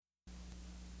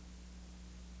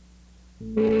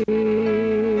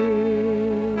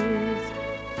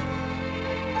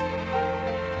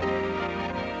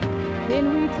Then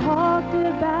we talked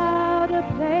about a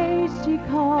place she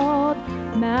called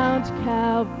Mount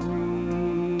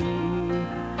Calvary.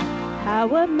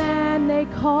 How a man they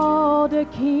called a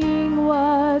king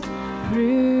was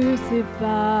crucified.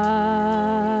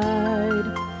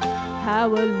 How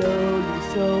a lowly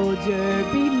soldier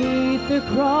beneath the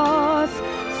cross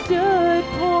stood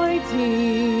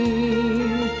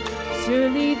pointing.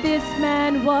 Surely this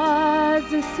man was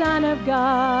the Son of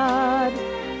God.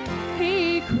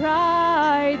 He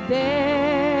cried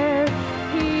there,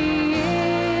 he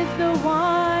is the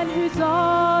one who's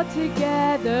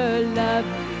altogether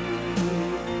lovely.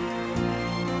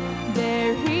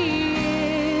 There he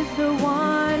is, the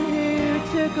one who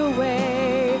took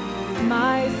away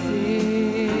my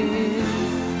sin.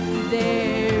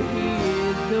 There he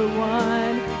is, the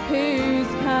one who's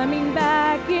coming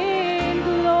back in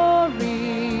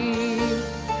glory.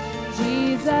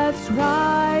 Jesus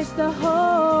Christ, the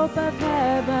hope of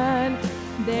heaven,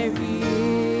 there he is.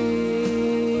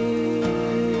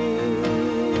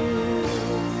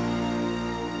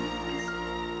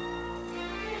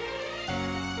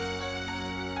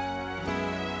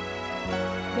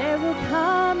 There will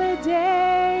come a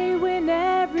day when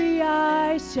every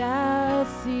eye shall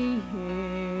see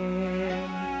him,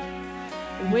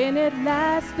 when at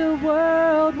last the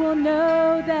world will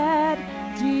know that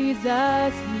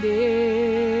Jesus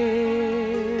lives.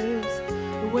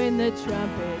 When the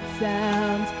trumpet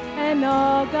sounds and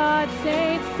all God's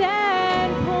saints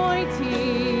stand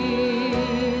pointing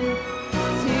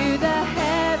to the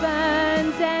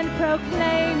heavens and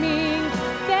proclaiming,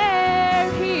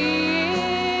 there he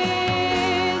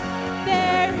is,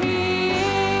 there he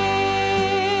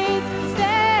is,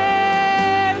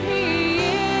 there he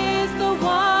is, the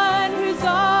one who's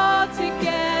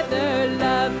altogether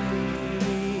lovely.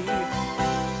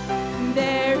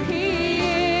 There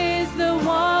he is, the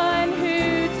one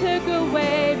who took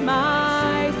away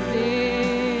my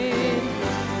sin.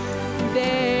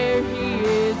 There he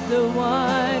is, the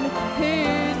one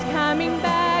who's coming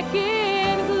back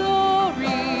in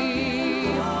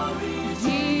glory.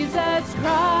 Jesus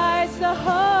Christ, the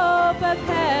hope of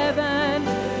heaven,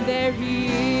 there he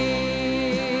is.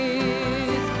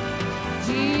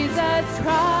 Jesus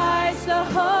Christ, the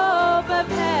hope of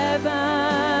heaven,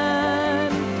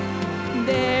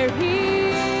 there he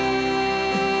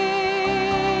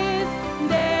is,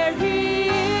 there he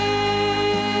is,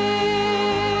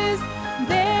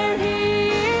 there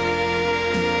he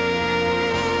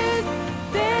is,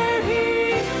 there he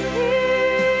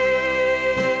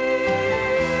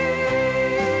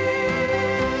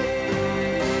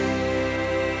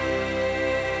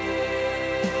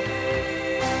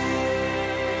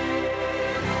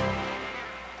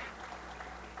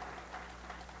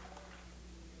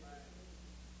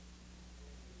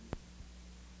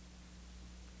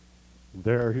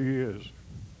There he is,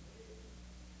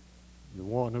 the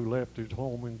one who left his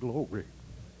home in glory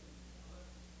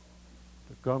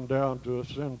to come down to a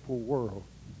sinful world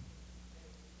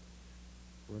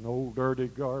for an old dirty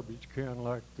garbage can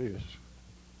like this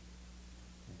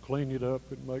and clean it up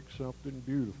and make something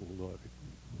beautiful of it.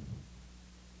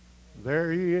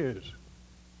 There he is,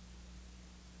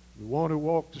 the one who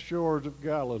walked the shores of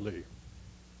Galilee.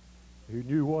 He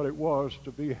knew what it was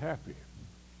to be happy,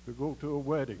 to go to a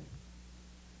wedding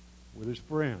with his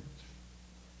friends,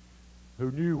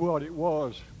 who knew what it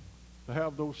was to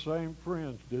have those same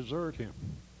friends desert him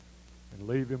and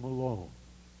leave him alone.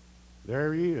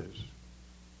 There he is.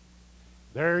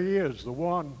 There he is, the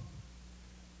one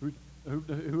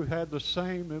who had the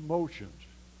same emotions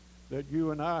that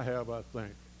you and I have, I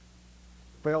think,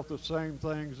 felt the same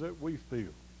things that we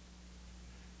feel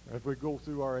as we go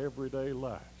through our everyday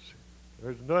lives.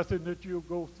 There's nothing that you'll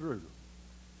go through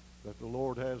that the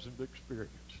Lord hasn't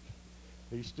experienced.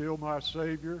 He's still my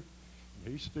Savior,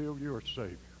 and he's still your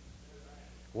Savior.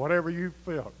 Whatever you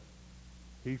felt,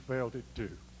 he felt it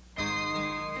too.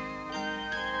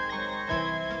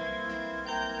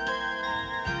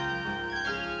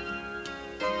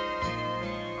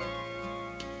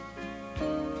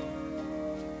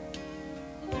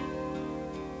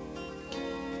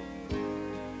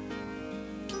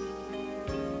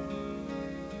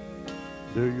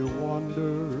 Do you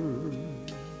wonder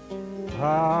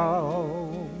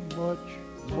how much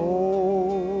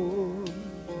more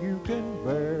you can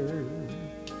bear,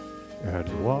 and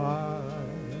why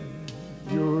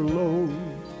your load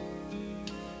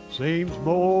seems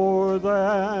more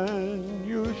than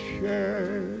you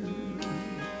share?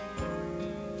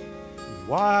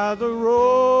 Why the road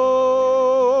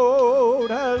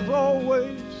has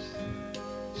always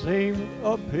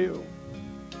uphill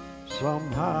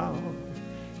somehow.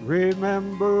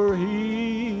 Remember,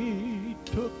 he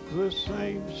took the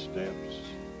same steps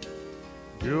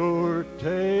you're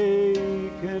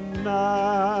taking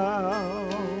now.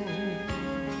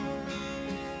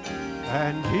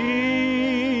 And he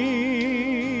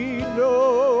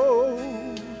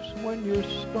knows when you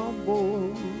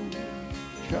stumble,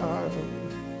 child.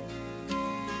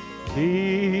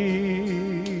 He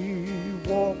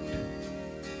walked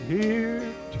here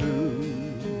too.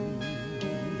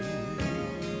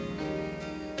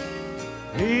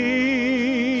 He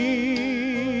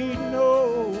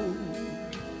knows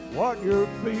what you're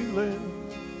feeling,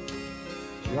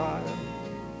 child.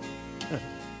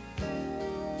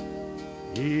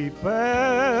 He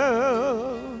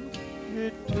felt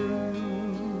it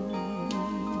too.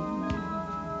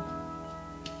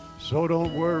 So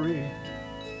don't worry,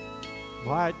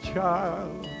 my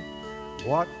child,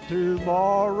 what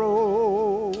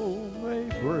tomorrow may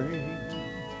bring.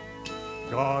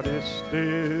 God is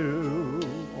still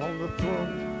on the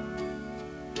throne,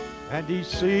 and he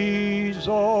sees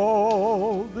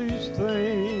all these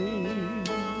things.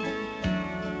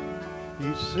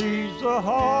 He sees the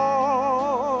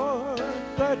heart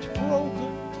that's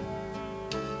broken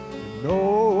and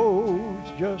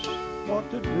knows just what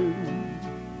to do.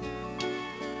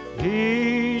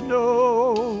 He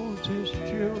knows his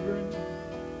children,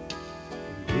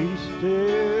 and he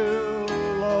still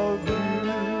loves you.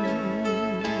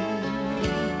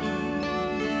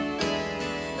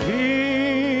 He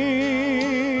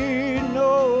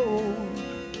knows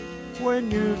when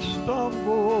you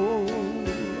stumble,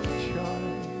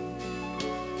 child.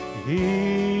 He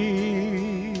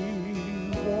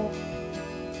walked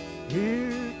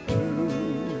here too.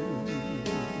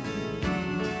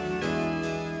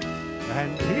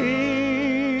 And he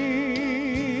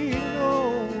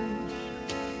knows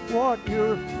what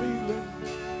you're feeling,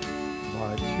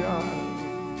 my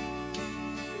child.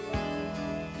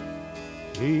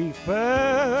 He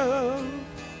felt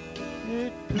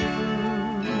it too.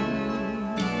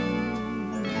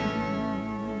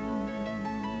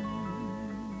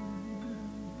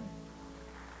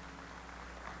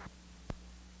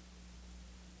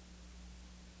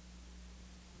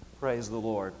 Praise the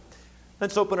Lord.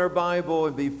 Let's open our Bible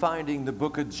and be finding the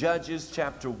book of Judges,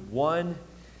 chapter 1.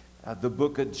 The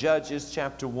book of Judges,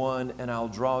 chapter 1, and I'll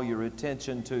draw your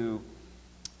attention to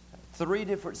 3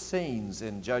 different scenes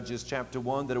in Judges, chapter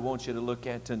 1 that I want you to look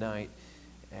at tonight.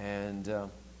 And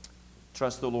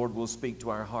trust the Lord will speak to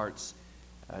our hearts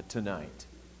tonight.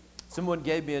 Someone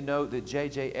gave me a note that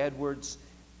J.J. Edwards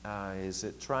is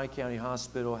at Tri-County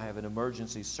Hospital having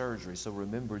emergency surgery. So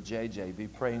remember J.J. Be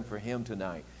praying for him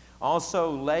tonight. Also,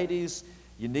 ladies,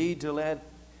 you need to let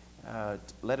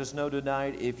us know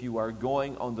tonight if you are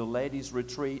going on the ladies'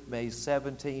 retreat May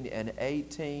 17 and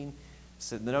 18.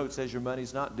 So the note says your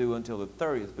money's not due until the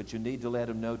 30th, but you need to let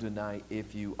them know tonight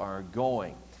if you are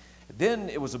going. Then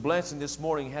it was a blessing this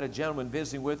morning. Had a gentleman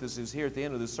visiting with us who's here at the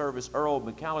end of the service, Earl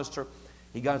McAllister.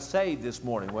 He got saved this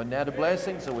morning. Wasn't that a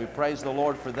blessing? So we praise the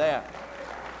Lord for that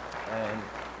and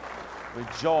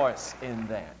rejoice in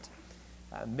that.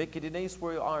 Mickey Denise,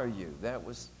 where are you? That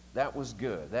was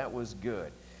good. That was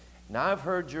good. Now I've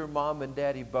heard your mom and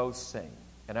daddy both sing,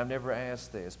 and I've never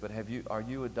asked this, but are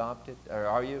you adopted? Or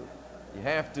are you? You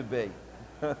have to be.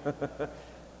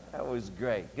 That was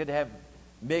great. Good to have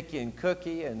Mickey and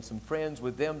Cookie and some friends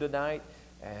with them tonight,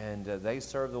 and they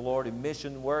serve the Lord in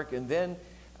mission work. And then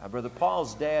Brother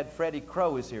Paul's dad, Freddie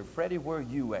Crow, is here. Freddie, where are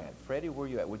you at? Freddie, where are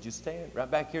you at? Would you stand? Right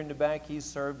back here in the back. He's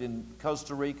served in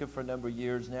Costa Rica for a number of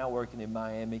years, now working in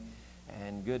Miami.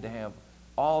 And good to have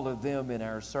all of them in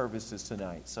our services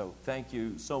tonight. So thank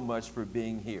you so much for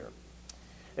being here.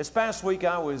 This past week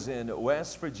I was in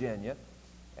West Virginia,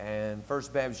 and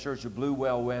First Baptist Church of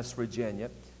Bluewell, West Virginia.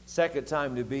 Second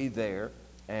time to be there,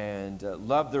 and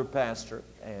love their pastor.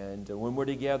 And when we're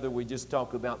together, we just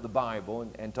talk about the Bible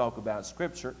and talk about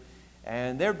Scripture.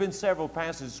 And there have been several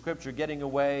passages of Scripture getting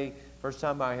away. First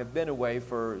time I have been away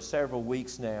for several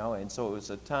weeks now, and so it was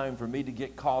a time for me to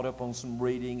get caught up on some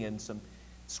reading and some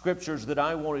Scriptures that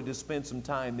I wanted to spend some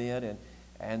time in.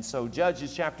 And so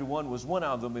Judges chapter 1 was one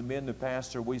of them, and me and the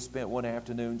pastor, we spent one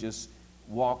afternoon just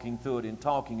walking through it and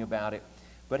talking about it.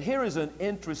 But here is an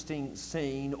interesting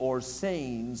scene or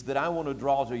scenes that I want to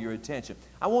draw to your attention.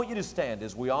 I want you to stand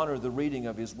as we honor the reading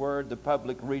of His Word, the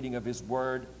public reading of His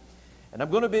Word. And I'm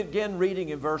going to begin reading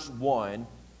in verse 1,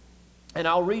 and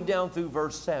I'll read down through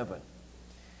verse 7.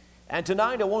 And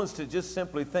tonight I want us to just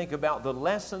simply think about the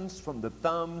lessons from the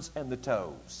thumbs and the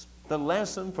toes. The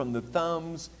lesson from the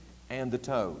thumbs and the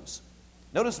toes.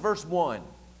 Notice verse 1.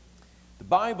 The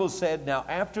Bible said, now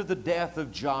after the death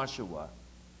of Joshua,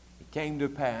 it came to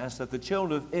pass that the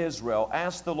children of Israel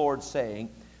asked the Lord, saying,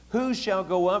 who shall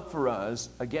go up for us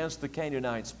against the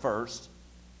Canaanites first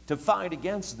to fight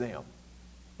against them?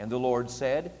 And the Lord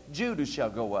said, Judah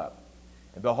shall go up.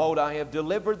 And behold, I have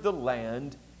delivered the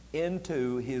land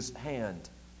into his hand.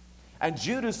 And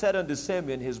Judah said unto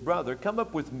Simeon his brother, come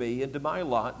up with me into my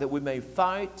lot, that we may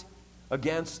fight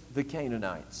against the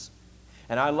Canaanites.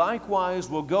 And I likewise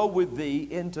will go with thee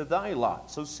into thy lot.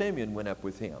 So Simeon went up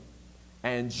with him.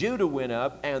 And Judah went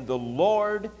up, and the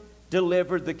Lord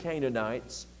delivered the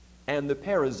Canaanites and the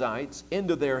Perizzites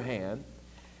into their hand.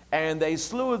 And they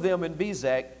slew of them in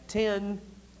Bezek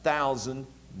 10,000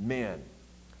 men.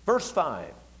 Verse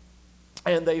 5.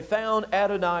 And they found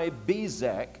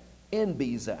Adoni-Bezek in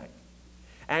Bezek.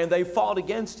 And they fought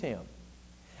against him.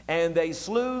 And they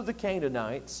slew the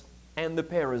Canaanites and the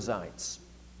Perizzites.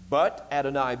 But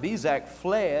Adoni-Bezek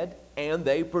fled, and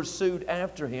they pursued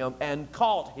after him and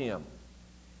caught him,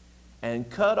 and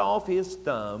cut off his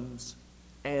thumbs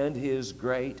and his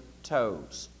great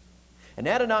toes. And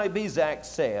Adoni-Bezek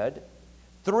said,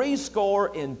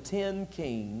 70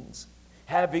 kings,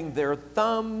 having their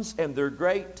thumbs and their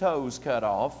great toes cut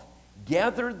off,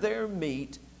 gathered their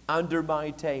meat under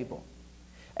my table.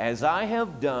 As I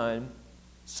have done,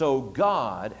 so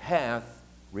God hath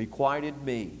requited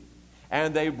me.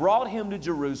 And they brought him to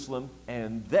Jerusalem,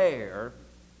 and there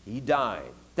he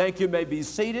died. Thank you. You may be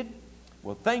seated.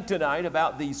 We'll think tonight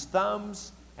about these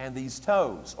thumbs and these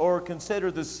toes, or consider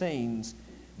the scenes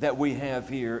that we have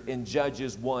here in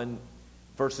Judges 1,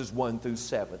 verses 1 through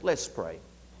 7. Let's pray.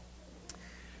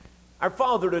 Our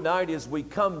Father, tonight as we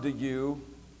come to you,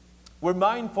 we're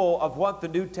mindful of what the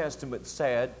New Testament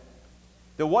said,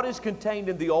 that what is contained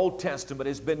in the Old Testament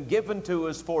has been given to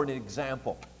us for an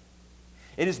example.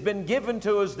 It has been given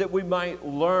to us that we might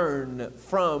learn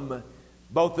from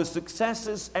both the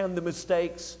successes and the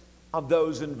mistakes of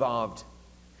those involved.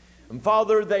 And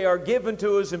Father, they are given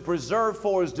to us and preserved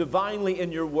for us divinely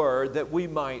in your word, that we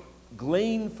might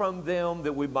glean from them,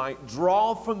 that we might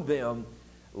draw from them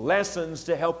lessons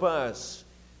to help us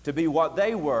to be what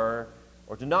they were,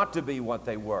 or to not to be what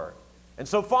they were. And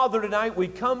so, Father, tonight we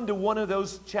come to one of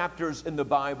those chapters in the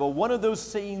Bible, one of those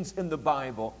scenes in the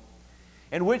Bible,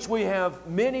 in which we have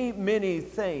many, many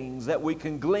things that we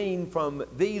can glean from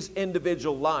these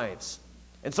individual lives.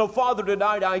 And so, Father,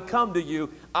 tonight I come to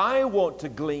you. I want to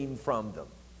glean from them.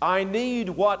 I need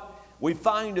what we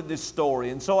find in this story.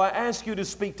 And so I ask you to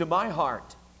speak to my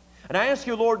heart. And I ask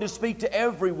you, Lord, to speak to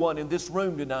everyone in this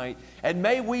room tonight. And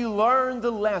may we learn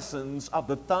the lessons of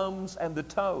the thumbs and the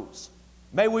toes.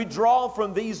 May we draw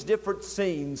from these different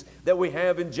scenes that we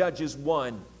have in Judges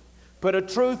 1. Put a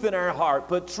truth in our heart,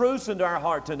 put truths into our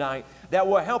heart tonight that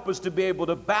will help us to be able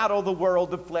to battle the world,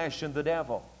 the flesh, and the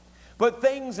devil. Put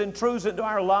things and truths into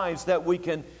our lives that we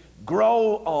can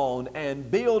grow on and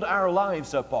build our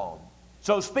lives upon.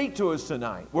 So speak to us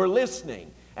tonight. We're listening,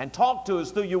 and talk to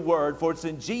us through your word, for it's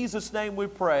in Jesus' name we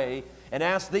pray and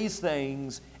ask these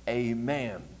things.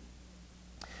 Amen.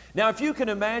 Now, if you can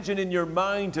imagine in your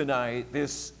mind tonight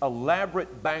this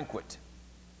elaborate banquet,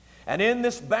 and in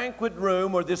this banquet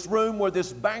room, or this room where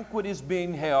this banquet is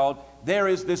being held, there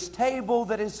is this table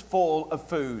that is full of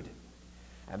food.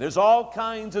 And there's all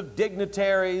kinds of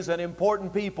dignitaries and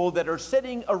important people that are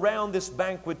sitting around this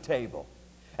banquet table.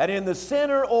 And in the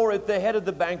center, or at the head of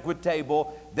the banquet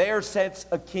table, there sits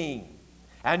a king.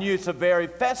 And it's a very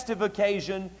festive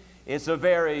occasion. It's a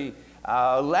very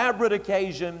elaborate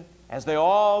occasion as they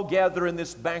all gather in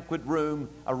this banquet room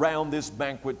around this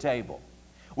banquet table.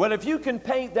 Well, if you can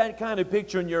paint that kind of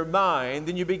picture in your mind,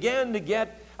 then you begin to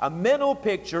get a mental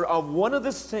picture of one of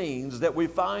the scenes that we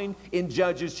find in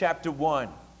Judges chapter 1.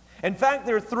 In fact,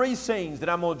 there are three scenes that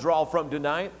I'm going to draw from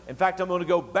tonight. In fact, I'm going to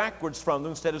go backwards from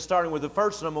them. Instead of starting with the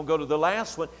first one, I'm going to go to the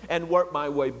last one and work my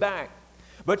way back.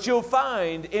 But you'll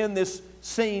find in this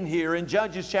scene here in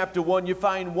Judges chapter 1, you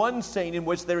find one scene in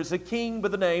which there is a king by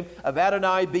the name of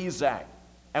Adoni-Bezek.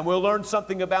 And we'll learn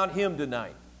something about him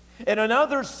tonight. In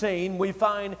another scene, we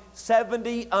find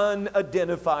 70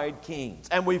 unidentified kings.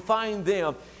 And we find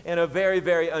them in a very,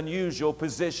 very unusual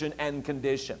position and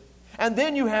condition. And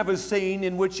then you have a scene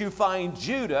in which you find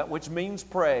Judah, which means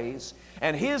praise,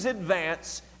 and his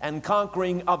advance and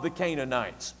conquering of the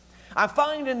Canaanites. I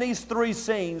find in these three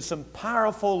scenes some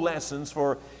powerful lessons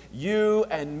for you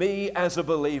and me as a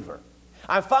believer.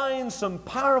 I find some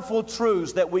powerful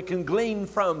truths that we can glean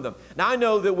from them. Now, I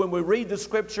know that when we read the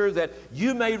Scripture that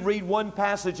you may read one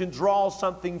passage and draw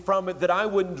something from it that I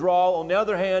wouldn't draw. On the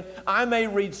other hand, I may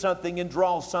read something and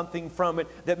draw something from it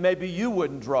that maybe you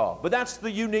wouldn't draw. But that's the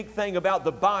unique thing about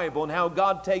the Bible and how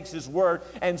God takes His Word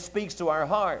and speaks to our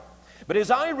heart. But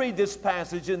as I read this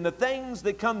passage and the things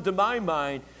that come to my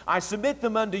mind, I submit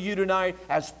them unto you tonight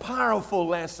as powerful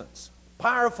lessons.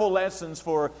 Powerful lessons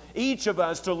for each of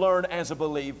us to learn as a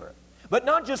believer. But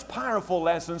not just powerful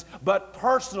lessons, but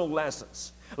personal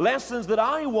lessons. Lessons that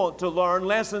I want to learn,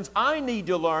 lessons I need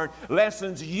to learn,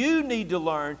 lessons you need to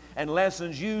learn, and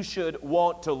lessons you should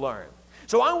want to learn.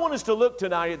 So I want us to look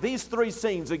tonight at these three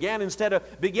scenes. Again, instead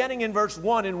of beginning in verse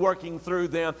 1 and working through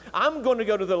them, I'm going to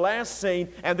go to the last scene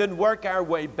and then work our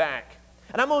way back.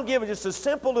 And I'm going to give you just a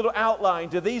simple little outline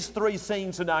to these three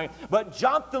scenes tonight, but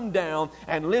jot them down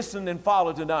and listen and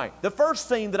follow tonight. The first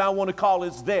scene that I want to call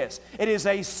is this. It is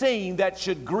a scene that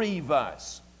should grieve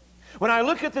us. When I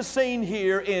look at the scene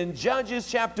here in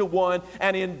Judges chapter 1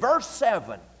 and in verse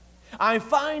 7, I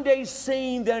find a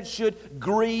scene that should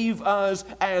grieve us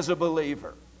as a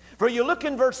believer. For you look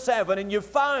in verse 7 and you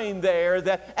find there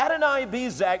that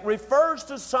Adonai-Bezek refers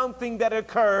to something that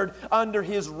occurred under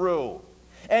his rule.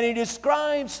 And he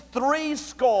describes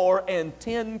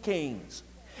 70 kings.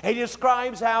 He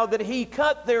describes how that he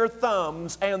cut their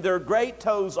thumbs and their great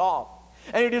toes off.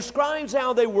 And he describes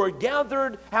how they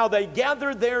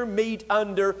gathered their meat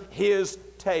under his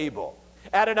table.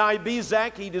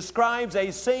 Adonai-Bezek, he describes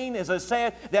a scene, as I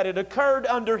said, that it occurred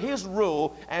under his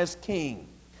rule as king.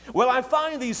 Well, I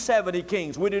find these 70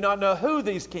 kings. We do not know who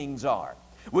these kings are.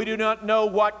 We do not know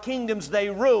what kingdoms they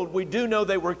ruled. We do know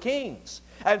they were kings.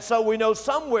 And so we know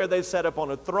somewhere they sat up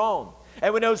on a throne.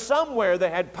 And we know somewhere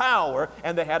they had power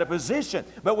and they had a position.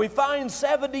 But we find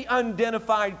 70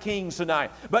 unidentified kings tonight.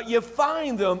 But you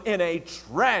find them in a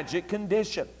tragic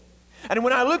condition. And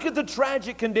when I look at the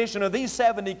tragic condition of these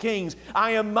 70 kings,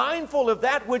 I am mindful of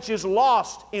that which is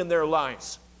lost in their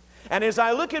lives. And as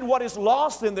I look at what is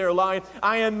lost in their life,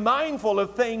 I am mindful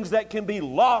of things that can be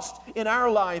lost in our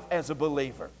life as a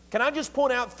believer. Can I just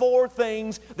point out 4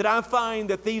 things that I find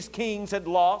that these kings had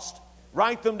lost?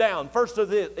 Write them down. First of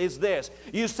this is this.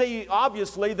 You see,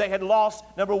 obviously, they had lost,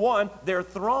 number 1, their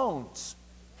thrones.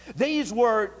 These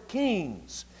were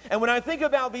kings. And when I think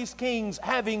about these kings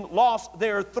having lost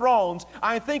their thrones,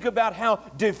 I think about how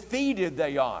defeated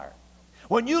they are.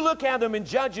 When you look at them in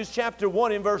Judges chapter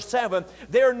 1 and verse 7,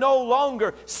 they're no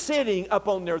longer sitting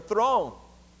upon their throne.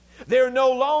 They're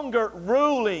no longer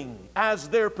ruling as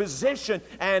their position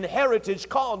and heritage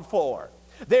called for.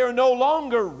 They are no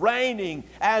longer reigning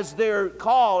as their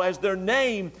call, as their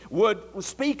name would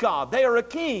speak of. They are a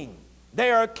king. They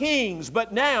are kings,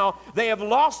 but now they have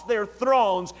lost their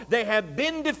thrones. They have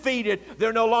been defeated.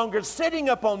 They're no longer sitting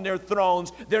upon their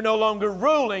thrones. They're no longer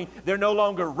ruling. They're no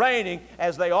longer reigning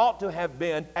as they ought to have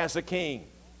been as a king.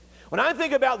 When I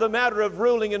think about the matter of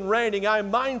ruling and reigning,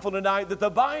 I'm mindful tonight that the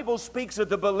Bible speaks of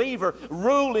the believer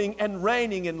ruling and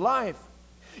reigning in life.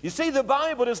 You see, the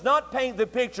Bible does not paint the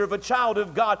picture of a child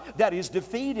of God that is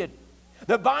defeated.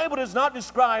 The Bible does not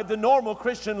describe the normal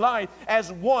Christian life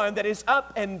as one that is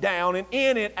up and down and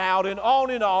in and out and on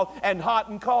and off and hot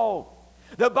and cold.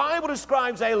 The Bible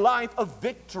describes a life of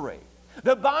victory.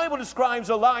 The Bible describes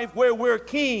a life where we're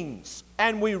kings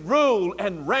and we rule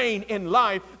and reign in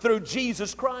life through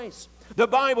Jesus Christ. The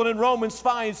Bible in Romans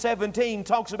 5:17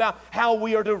 talks about how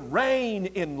we are to reign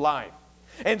in life.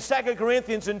 In 2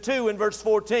 Corinthians 2 in verse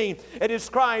 14, it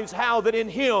describes how that in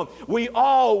Him we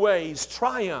always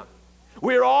triumph.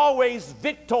 We're always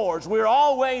victors. We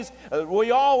always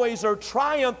are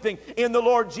triumphing in the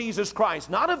Lord Jesus Christ.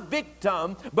 Not a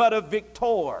victim, but a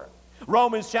victor.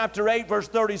 Romans chapter 8 verse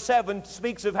 37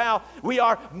 speaks of how we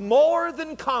are more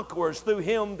than conquerors through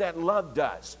Him that loved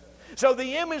us. So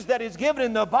the image that is given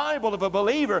in the Bible of a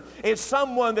believer is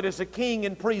someone that is a king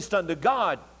and priest unto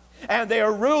God. And they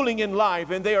are ruling in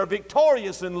life and they are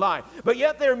victorious in life. But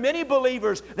yet there are many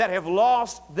believers that have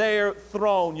lost their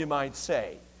throne, you might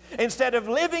say. Instead of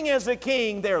living as a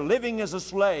king, they're living as a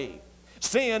slave.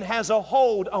 Sin has a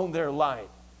hold on their life.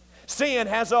 Sin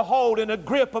has a hold and a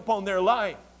grip upon their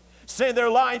life. Sin, their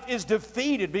life is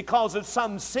defeated because of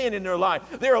some sin in their life.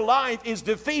 Their life is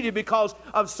defeated because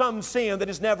of some sin that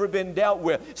has never been dealt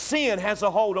with. Sin has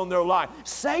a hold on their life.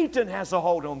 Satan has a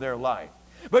hold on their life.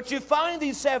 But you find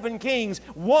these 7 kings,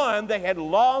 one, they had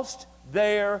lost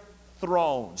their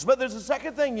thrones. But there's a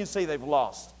second thing you see they've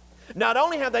lost. Not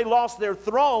only have they lost their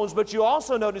thrones, but you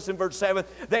also notice in verse 7,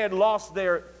 they had lost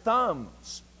their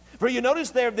thumbs. For you notice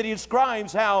there that he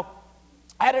describes how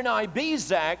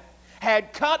Adonai-Bezek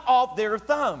had cut off their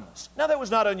thumbs. Now, that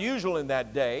was not unusual in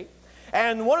that day.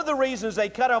 And one of the reasons they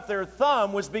cut off their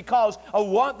thumb was because of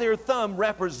what their thumb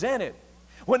represented.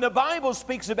 When the Bible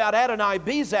speaks about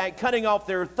Adonai-Bezek cutting off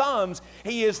their thumbs,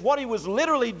 what he was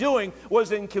literally doing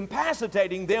was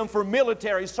incapacitating them for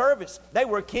military service. They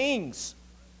were kings.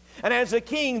 And as a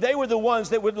king, they were the ones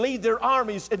that would lead their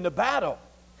armies into battle.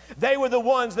 They were the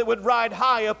ones that would ride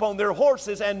high up on their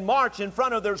horses and march in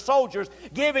front of their soldiers,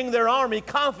 giving their army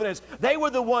confidence. They were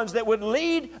the ones that would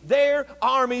lead their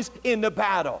armies into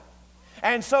battle.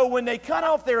 And so when they cut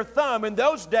off their thumb in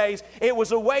those days, it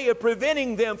was a way of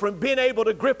preventing them from being able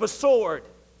to grip a sword.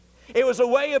 It was a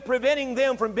way of preventing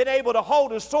them from being able to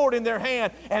hold a sword in their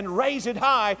hand and raise it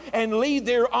high and lead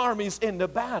their armies into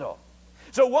battle.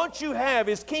 So what you have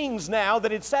is kings now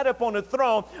that had sat up on a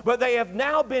throne, but they have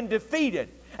now been defeated.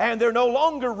 And they're no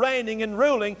longer reigning and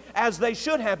ruling as they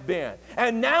should have been.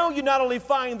 And now you not only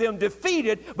find them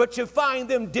defeated, but you find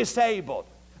them disabled.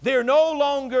 They no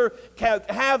longer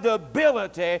have the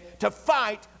ability to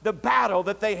fight the battle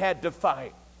that they had to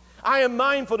fight. I am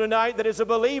mindful tonight that as a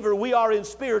believer, we are in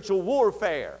spiritual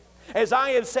warfare. As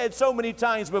I have said so many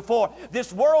times before,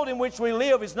 this world in which we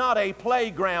live is not a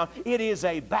playground, it is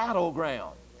a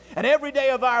battleground. And every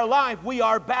day of our life, we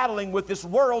are battling with this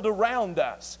world around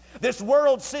us. This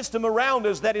world system around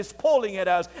us that is pulling at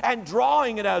us and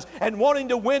drawing at us and wanting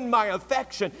to win my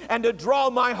affection and to draw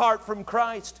my heart from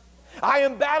Christ. I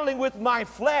am battling with my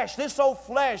flesh. This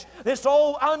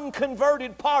old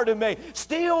unconverted part of me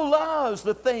still loves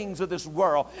the things of this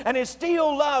world, and it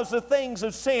still loves the things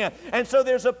of sin. And so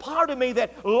there's a part of me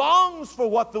that longs for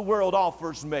what the world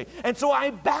offers me. And so I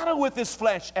battle with this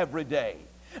flesh every day.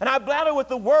 And I battle with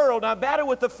the world, and I battle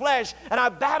with the flesh, and I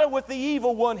battle with the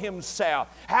evil one himself.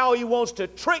 How he wants to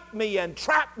trick me and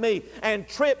trap me and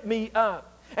trip me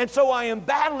up. And so I am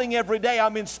battling every day.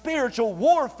 I'm in spiritual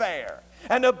warfare.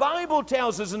 And the Bible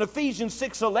tells us in Ephesians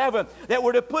 6:11 that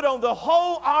we're to put on the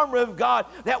whole armor of God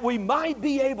that we might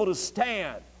be able to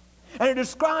stand. And it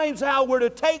describes how we're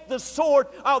to take the sword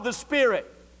of the Spirit.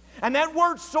 And that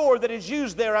word sword that is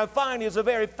used there, I find, is a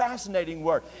very fascinating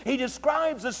word. He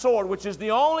describes the sword, which is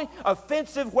the only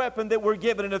offensive weapon that we're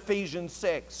given in Ephesians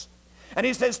 6. And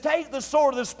he says, take the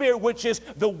sword of the Spirit, which is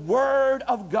the Word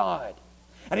of God.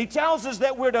 And he tells us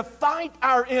that we're to fight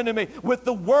our enemy with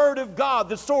the Word of God,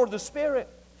 the sword of the Spirit.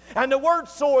 And the word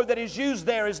sword that is used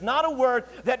there is not a word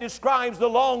that describes the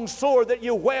long sword that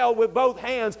you wield with both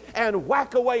hands and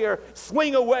whack away or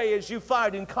swing away as you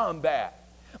fight in combat.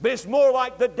 But it's more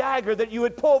like the dagger that you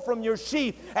would pull from your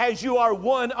sheath as you are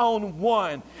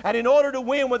one-on-one. And in order to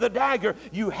win with a dagger,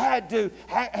 you had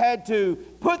to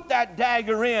put that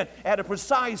dagger in at a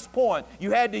precise point.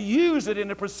 You had to use it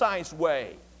in a precise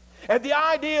way. And the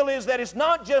ideal is that it's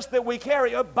not just that we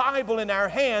carry a Bible in our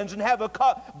hands and have a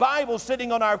Bible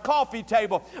sitting on our coffee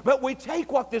table, but we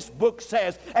take what this book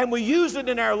says and we use it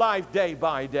in our life day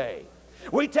by day.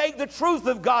 We take the truth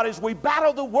of God as we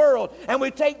battle the world, and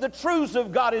we take the truths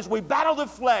of God as we battle the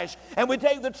flesh, and we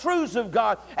take the truths of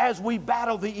God as we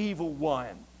battle the evil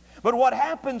one. But what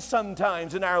happens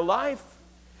sometimes in our life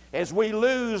as we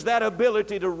lose that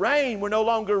ability to reign, we're no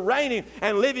longer reigning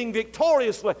and living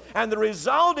victoriously. And the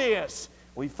result is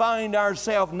we find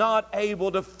ourselves not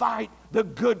able to fight the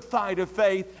good fight of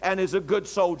faith and as a good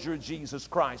soldier of Jesus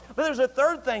Christ. But there's a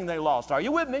third thing they lost. Are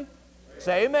you with me?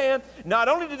 Say amen. Not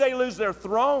only did they lose their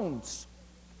thrones,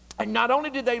 and not only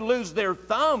did they lose their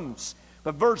thumbs,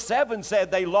 but verse 7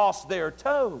 said they lost their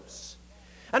toes.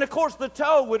 And of course the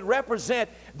toe would represent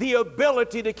the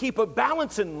ability to keep a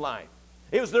balance in life.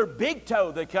 It was their big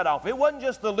toe they cut off. It wasn't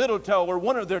just the little toe or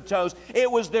one of their toes.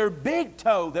 It was their big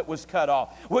toe that was cut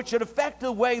off, which would affect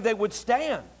the way they would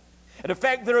stand. It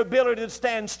affected their ability to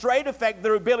stand straight, affect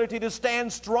their ability to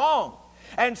stand strong.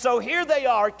 And so here they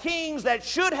are, kings that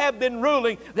should have been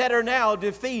ruling that are now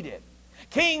defeated.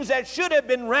 Kings that should have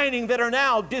been reigning that are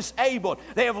now disabled.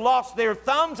 They have lost their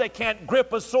thumbs. They can't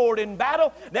grip a sword in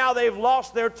battle. Now they've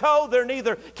lost their toe. They're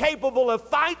neither capable of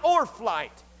fight or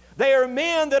flight. They are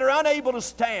men that are unable to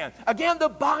stand. Again, the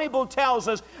Bible tells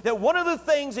us that one of the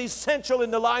things essential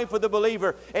in the life of the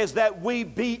believer is that we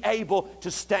be able to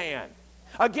stand.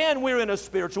 Again, we're in a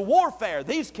spiritual warfare.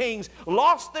 These kings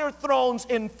lost their thrones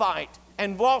in fight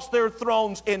and lost their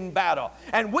thrones in battle.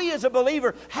 And we as a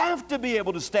believer have to be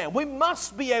able to stand. We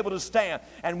must be able to stand.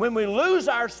 And when we lose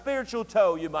our spiritual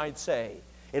toe, you might say,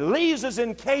 it leaves us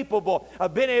incapable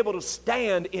of being able to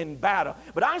stand in battle.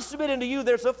 But I submit unto you,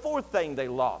 there's a fourth thing they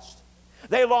lost.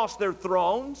 They lost their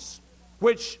thrones,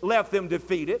 which left them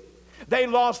defeated. They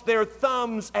lost their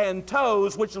thumbs and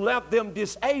toes, which left them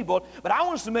disabled. But I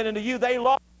want to submit unto you, they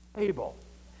lost able.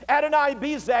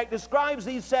 Adonai-Bezek describes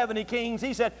these 70 kings.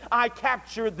 He said, I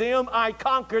captured them, I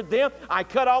conquered them, I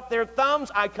cut off their thumbs,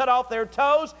 I cut off their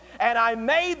toes, and I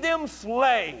made them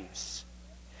slaves.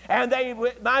 And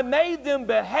I made them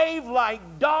behave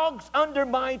like dogs under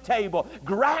my table,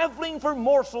 groveling for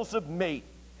morsels of meat,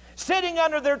 sitting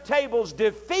under their tables,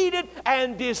 defeated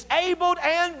and disabled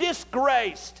and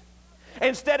disgraced.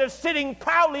 Instead of sitting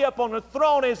proudly up on a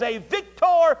throne as a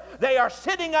victor, they are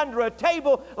sitting under a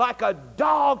table like a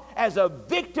dog as a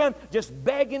victim, just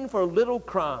begging for little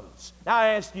crumbs. Now I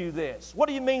ask you this, what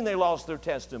do you mean they lost their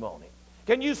testimony?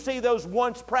 Can you see those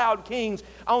once proud kings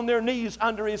on their knees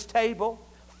under his table,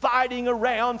 fighting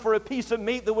around for a piece of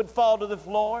meat that would fall to the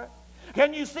floor?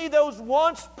 Can you see those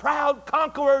once proud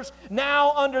conquerors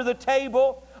now under the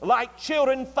table like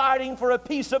children fighting for a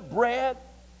piece of bread?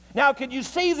 Now, can you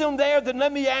see them there? Then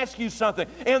let me ask you something.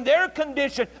 In their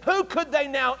condition, who could they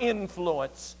now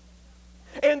influence?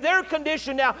 In their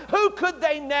condition now, who could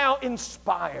they now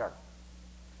inspire?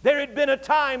 There had been a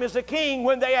time as a king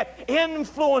when they had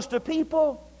influenced a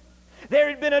people. There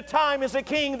had been a time as a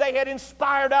king they had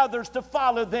inspired others to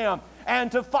follow them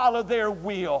and to follow their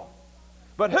will.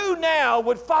 But who now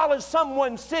would follow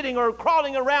someone sitting or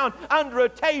crawling around under a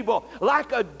table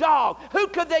like a dog? Who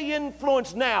could they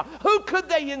influence now? Who could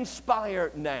they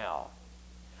inspire now?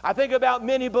 I think about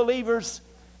many believers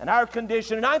and our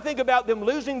condition, and I think about them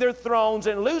losing their thrones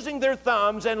and losing their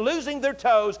thumbs and losing their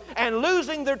toes and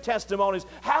losing their testimonies.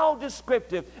 How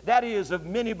descriptive that is of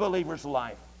many believers'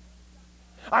 life.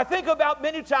 I think about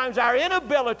many times our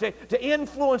inability to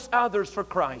influence others for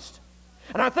Christ.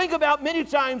 And I think about many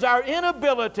times our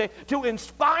inability to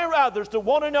inspire others to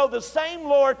want to know the same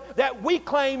Lord that we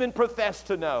claim and profess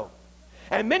to know.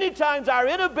 And many times our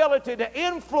inability to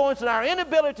influence and our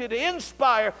inability to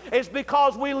inspire is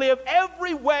because we live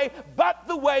every way but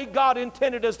the way God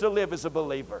intended us to live as a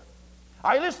believer.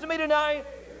 Are you listening to me tonight?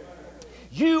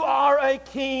 You are a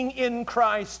king in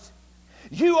Christ.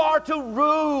 You are to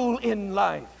rule in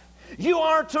life. You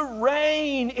are to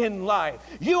reign in life.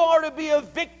 You are to be a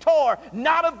victor,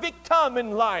 not a victim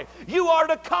in life. You are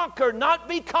to conquer, not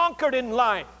be conquered in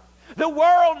life. The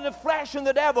world and the flesh and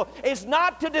the devil is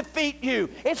not to defeat you.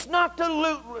 It's not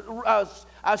to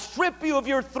strip you of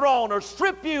your throne or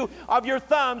strip you of your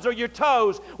thumbs or your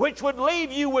toes, which would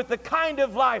leave you with the kind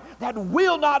of life that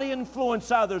will not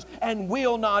influence others and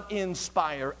will not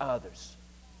inspire others.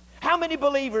 How many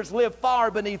believers live far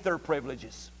beneath their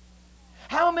privileges?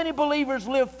 How many believers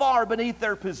live far beneath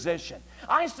their position?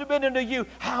 I submit unto you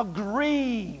how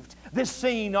grieved this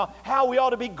scene, how we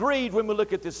ought to be grieved when we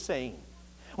look at this scene.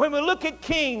 When we look at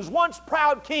kings, once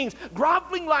proud kings,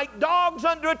 groveling like dogs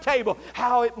under a table,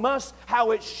 how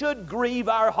it should grieve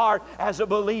our heart as a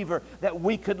believer that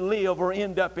we could live or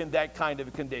end up in that kind of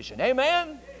a condition.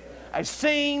 Amen? A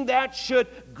scene that should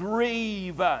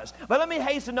grieve us. But let me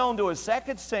hasten on to a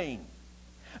second scene.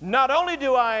 Not only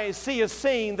do I see a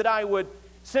scene that I would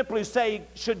simply say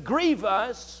should grieve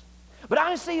us, but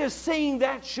I see a scene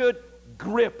that should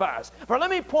grip us. For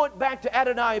let me point back to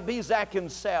Adonai-Bezek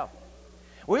himself.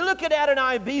 We look at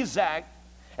Adonai-Bezek,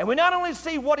 and we not only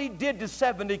see what he did to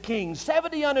 70 kings,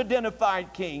 70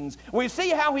 unidentified kings. We see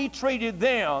how he treated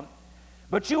them,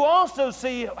 but you also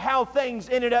see how things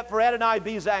ended up for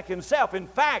Adonai-Bezek himself. In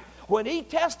fact, when he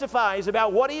testifies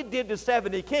about what he did to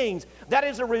 70 kings, that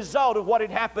is a result of what had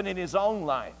happened in his own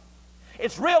life.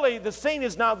 It's really, the scene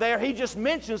is not there. He just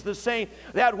mentions the scene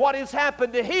that what has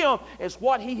happened to him is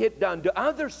what he had done to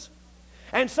others.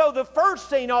 And so the first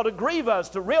scene ought to grieve us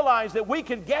to realize that we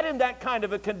can get in that kind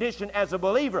of a condition as a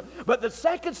believer. But the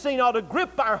second scene ought to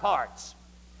grip our hearts.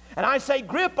 And I say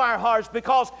grip our hearts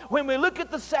because when we look at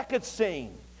the second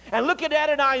scene and look at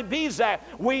Adonai-Bezek,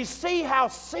 we see how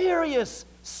serious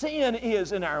sin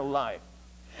is in our life.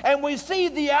 And we see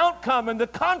the outcome and the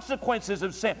consequences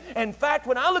of sin. In fact,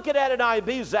 when I look at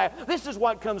Adonai-Bezek, this is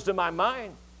what comes to my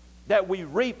mind, that we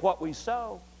reap what we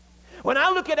sow. When I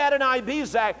look at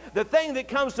Adonai-Bezek, the thing that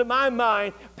comes to my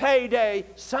mind, payday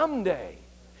someday.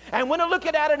 And when I look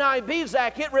at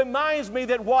Adonai-Bezek, it reminds me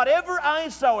that whatever I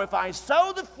sow, if I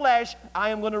sow the flesh, I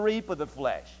am going to reap with the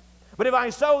flesh. But if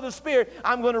I sow the Spirit,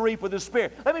 I'm going to reap with the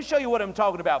Spirit. Let me show you what I'm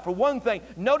talking about. For one thing,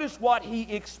 notice what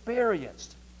he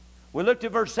experienced. We looked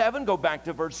at verse 7, go back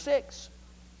to verse 6.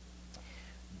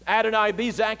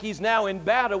 Adonai-Bezek, he's now in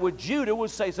battle with Judah. We'll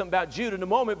say something about Judah in a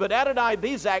moment. But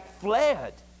Adonai-Bezek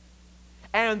fled,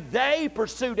 and they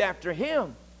pursued after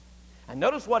him. And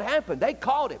notice what happened. They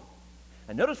caught him.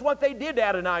 And notice what they did to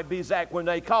Adonai-Bezek when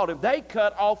they caught him. They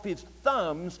cut off his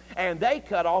thumbs, and they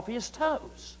cut off his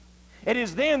toes. It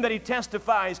is then that he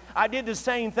testifies, I did the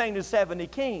same thing to 70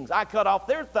 kings. I cut off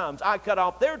their thumbs. I cut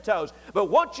off their toes. But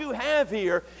what you have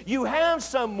here, you have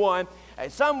someone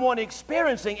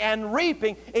experiencing and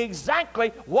reaping exactly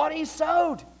what he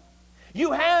sowed.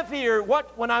 You have here,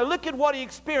 when I look at what he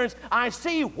experienced, I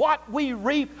see what we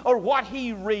reap or what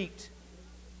he reaped.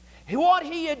 What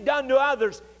he had done to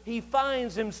others, he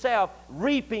finds himself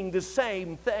reaping the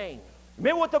same thing.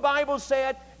 Remember what the Bible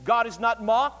said? God is not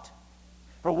mocked.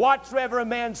 For whatsoever a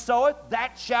man soweth,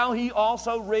 that shall he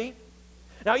also reap.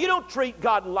 Now, you don't treat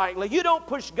God lightly. You don't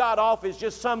push God off as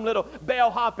just some little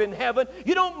bellhop in heaven.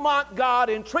 You don't mock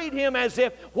God and treat him as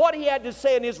if what he had to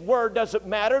say in his word doesn't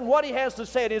matter and what he has to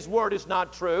say in his word is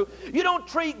not true. You don't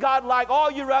treat God like, oh,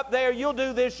 you're up there, you'll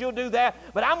do this, you'll do that,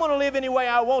 but I'm going to live any way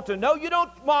I want to. No, you don't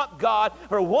mock God.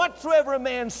 For whatsoever a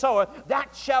man soweth,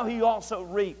 that shall he also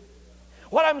reap.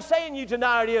 What I'm saying to you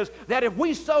tonight is that if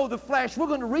we sow the flesh, we're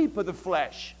going to reap of the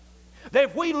flesh. That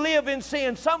if we live in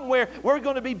sin somewhere, we're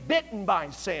going to be bitten by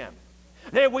sin.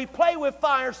 That if we play with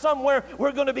fire somewhere,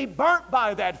 we're going to be burnt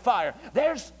by that fire.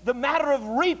 There's the matter of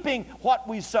reaping what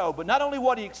we sow. But not only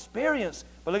what he experienced,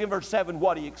 but look at verse 7,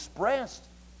 what he expressed.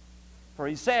 For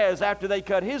he says, after they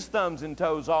cut his thumbs and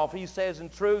toes off, he says, in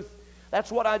truth,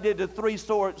 that's what I did to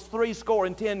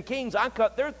 70 kings. I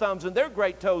cut their thumbs and their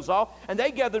great toes off, and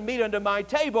they gathered meat unto my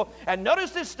table. And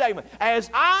notice this statement, as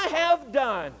I have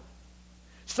done,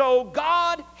 so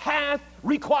God hath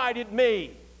requited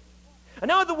me. In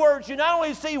other words, you not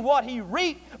only see what he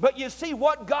reaped, but you see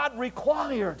what God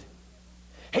required.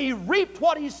 He reaped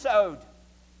what he sowed.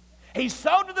 He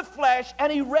sowed to the flesh,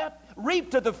 and he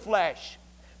reaped to the flesh.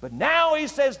 But now he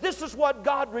says, this is what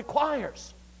God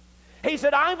requires. He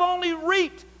said, I've only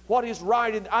reaped what is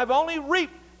right in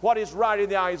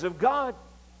the eyes of God.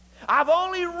 I've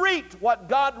only reaped what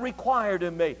God required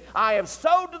of me. I have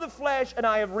sowed to the flesh and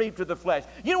I have reaped to the flesh.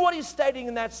 You know what he's stating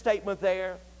in that statement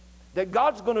there? That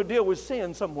God's going to deal with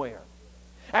sin somewhere.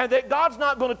 And that God's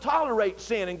not going to tolerate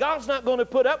sin, and God's not going to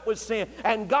put up with sin,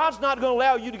 and God's not going to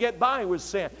allow you to get by with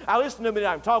sin. Now listen to me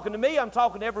now. I'm talking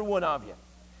to every one of you.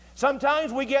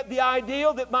 Sometimes we get the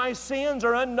ideal that my sins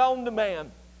are unknown to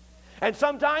man. And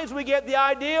sometimes we get the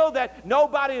ideal that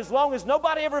as long as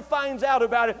nobody ever finds out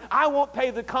about it, I won't pay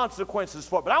the consequences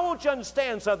for it. But I want you to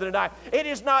understand something tonight. It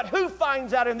is not who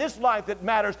finds out in this life that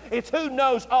matters. It's who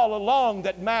knows all along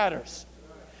that matters.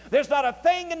 There's not a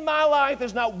thing in my life,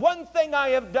 there's not one thing I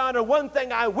have done or one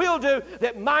thing I will do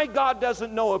that my God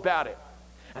doesn't know about it.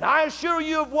 And I assure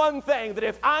you of one thing, that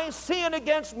if I sin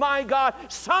against my God,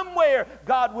 somewhere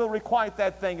God will requite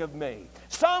that thing of me.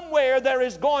 Somewhere there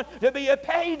is going to be a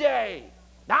payday.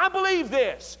 Now I believe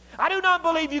this. I do not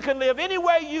believe you can live any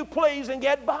way you please and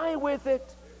get by with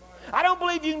it. I don't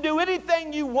believe you can do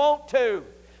anything you want to.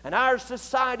 In our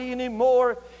society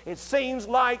anymore, it seems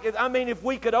like, if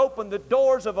we could open the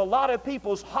doors of a lot of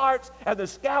people's hearts and the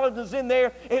skeletons in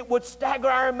there, it would stagger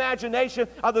our imagination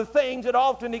of the things that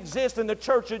often exist in the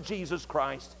Church of Jesus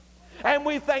Christ. And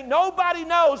we think nobody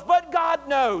knows, but God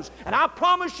knows. And I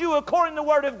promise you, according to the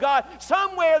Word of God,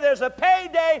 somewhere there's a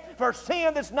payday for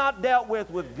sin that's not dealt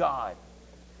with God.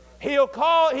 He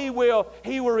will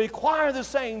require the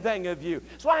same thing of you.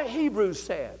 It's like Hebrews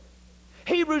said.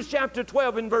 Hebrews chapter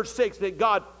 12 and verse 6, that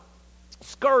God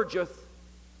scourgeth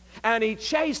and he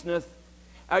chasteneth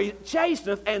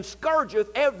and scourgeth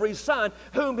every son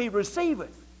whom he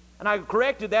receiveth. And I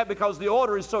corrected that because the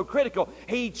order is so critical.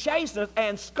 He chasteneth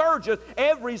and scourgeth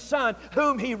every son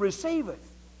whom he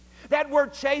receiveth. That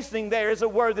word chastening there is a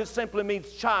word that simply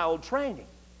means child training.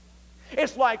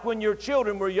 It's like when your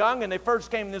children were young and they first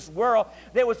came in this world,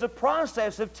 there was a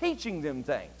process of teaching them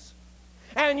things.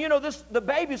 And the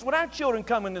babies, when our children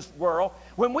come in this world,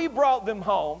 when we brought them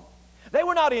home, they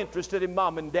were not interested in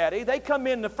mom and daddy. They come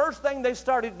in, the first thing they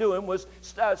started doing was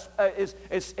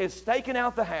staking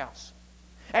out the house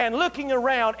and looking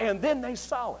around, and then they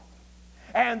saw it.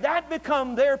 And that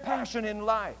became their passion in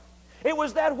life. It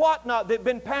was that whatnot that had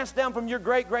been passed down from your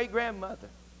great-great-grandmother.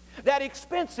 That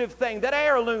expensive thing, that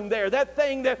heirloom there, that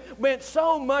thing that meant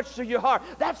so much to your heart.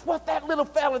 That's what that little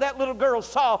fella, that little girl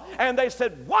saw. And they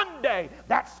said, one day,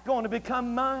 that's going to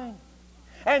become mine.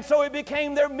 And so it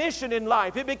became their mission in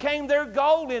life. It became their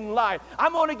goal in life.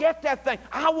 I'm going to get that thing.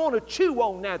 I want to chew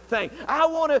on that thing. I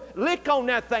want to lick on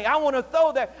that thing. I want to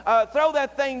throw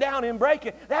that thing down and break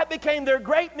it. That became their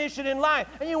great mission in life.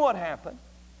 And you know what happened?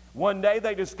 One day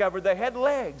they discovered they had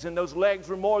legs, and those legs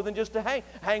were more than just to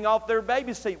hang off their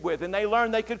baby seat with. And they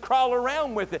learned they could crawl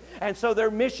around with it. And so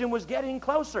their mission was getting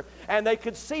closer. And they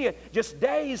could see it just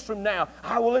days from now.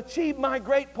 I will achieve my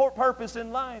great purpose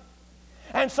in life.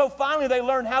 And so finally they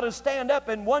learned how to stand up,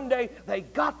 and one day they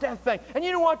got that thing. And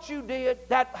you know what you did?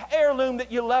 That heirloom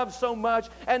that you love so much,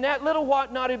 and that little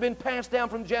whatnot had been passed down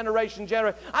from generation to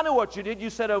generation. I know what you did. You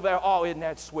said over there, oh, isn't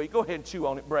that sweet? Go ahead and chew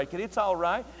on it, break it. It's all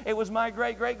right. It was my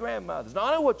great-great-grandmother's. Now,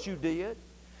 I know what you did.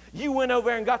 You went over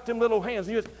there and got them little hands,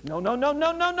 and you said, no, no, no,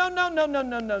 no, no, no, no, no, no,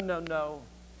 no, no, no, no.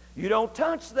 You don't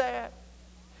touch that.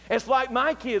 It's like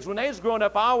my kids. When they was growing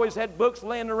up, I always had books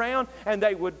laying around, and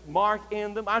they would mark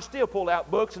in them. I still pull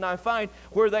out books, and I find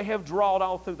where they have drawn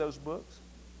all through those books.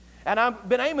 And I've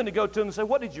been aiming to go to them and say,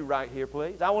 what did you write here,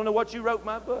 please? I want to know what you wrote in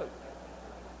my book.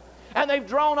 And they've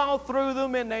drawn all through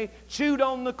them, and they chewed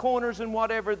on the corners and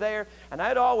whatever there. And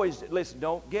I'd always, listen,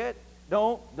 don't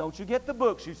you get the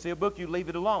books. You see a book, you leave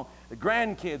it alone. The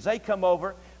grandkids, they come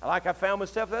over, like I found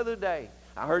myself the other day.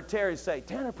 I heard Terry say,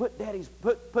 Tanner, put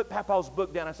Papa's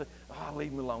book down. I said, oh,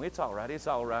 leave him alone. It's all right. It's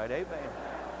all right. Amen.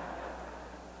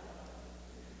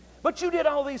 But you did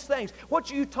all these things.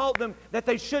 What you taught them that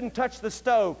they shouldn't touch the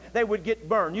stove, they would get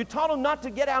burned. You taught them not to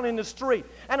get out in the street.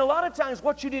 And a lot of times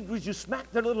what you did was you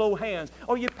smacked their little old hands,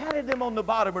 or you patted them on the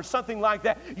bottom or something like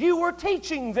that. You were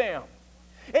teaching them.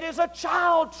 It is a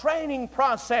child training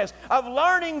process of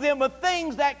learning them of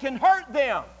things that can hurt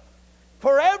them.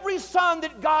 For every son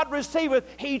that God receiveth,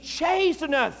 he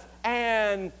chasteneth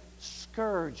and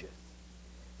scourgeth.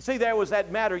 See, there was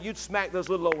that matter. You'd smack those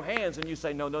little old hands and you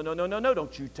say, no, no, no, no, no, no,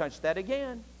 don't you touch that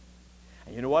again.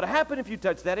 And you know what happened if you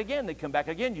touch that again? They come back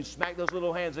again. You smack those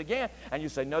little hands again and you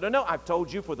say, no, no, no, I've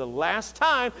told you for the last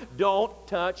time, don't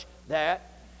touch that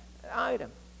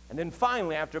item. And then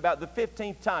finally, after about the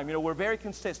 15th time, you know, we're very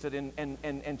consistent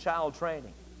in child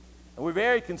training. And we're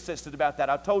very consistent about that.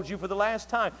 I told you for the last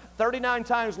time. 39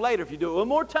 times later, if you do it one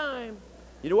more time,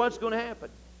 you know what's going to happen.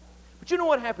 But you know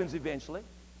what happens eventually?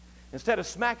 Instead of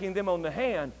smacking them on the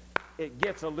hand, it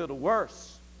gets a little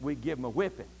worse. We give them a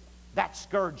whipping. That's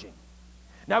scourging.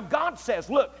 Now God says,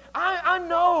 look, I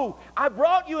know I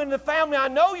brought you into the family. I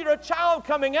know you're a child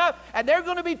coming up, and there are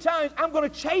going to be times I'm going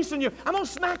to chasten you. I'm going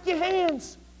to smack your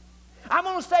hands. I'm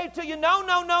going to say to you, no,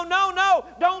 no, no, no, no,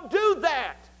 don't do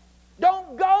that.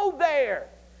 Don't go there.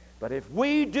 But if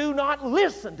we do not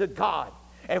listen to God,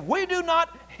 if we do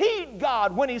not heed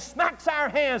God when He smacks our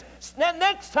hands,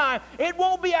 next time it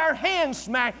won't be our hand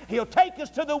smack. He'll take us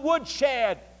to the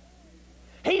woodshed.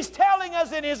 He's telling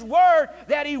us in His Word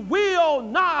that He will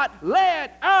not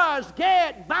let us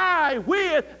get by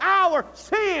with our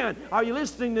sin. Are you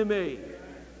listening to me?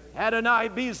 Adonai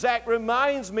Bezak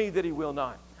reminds me that He will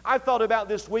not. I thought about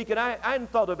this week, and I hadn't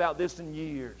thought about this in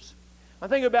years. I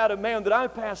think about a man that I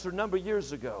pastored a number of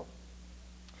years ago.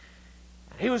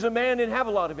 He was a man that didn't have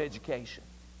a lot of education.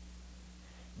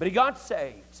 But he got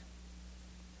saved.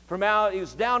 He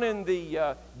was down in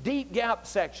the Deep Gap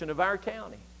section of our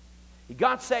county. He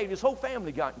got saved. His whole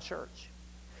family got in church.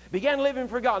 Began living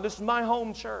for God. This is my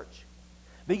home church.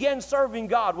 Began serving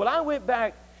God. Well, I went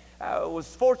back, was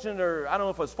fortunate, or I don't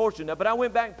know if I was fortunate, but I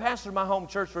went back and pastored my home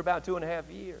church for about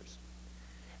 2.5 years.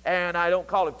 And I don't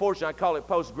call it fortunate, I call it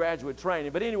postgraduate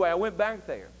training. But anyway, I went back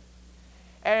there.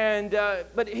 And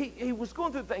but he was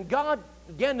going through the thing. God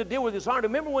began to deal with his heart. I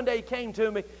remember one day he came to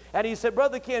me and he said,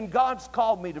 Brother Ken, God's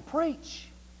called me to preach.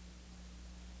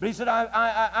 But he said,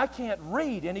 I can't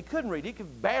read. And he couldn't read. He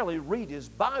could barely read his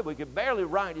Bible. He could barely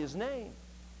write his name.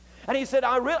 And he said,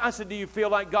 I said, do you feel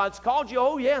like God's called you?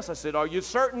 Oh, yes. I said, are you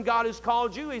certain God has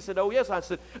called you? He said, oh, yes. I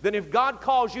said, then if God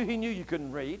calls you, He knew you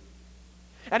couldn't read.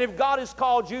 And if God has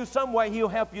called you, some way He'll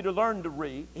help you to learn to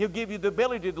read. He'll give you the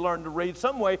ability to learn to read.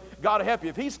 Some way God will help you.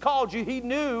 If He's called you, He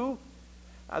knew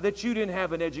that you didn't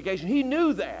have an education. He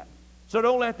knew that. So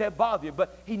don't let that bother you.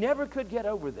 But he never could get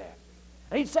over that.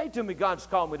 And he'd say to me, God's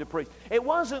called me to preach. It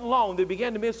wasn't long that he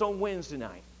began to miss on Wednesday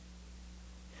night.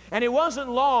 And it wasn't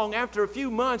long after a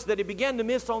few months that he began to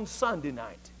miss on Sunday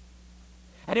night.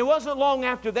 And it wasn't long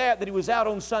after that he was out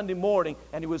on Sunday morning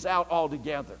and he was out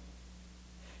altogether.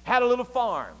 Had a little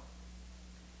farm.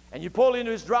 And you pull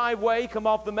into his driveway, come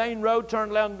off the main road,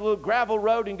 turn down the little gravel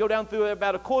road and go down through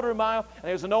about a quarter mile. And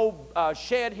there's an old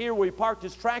shed here where he parked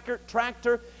his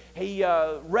tractor. He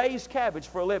raised cabbage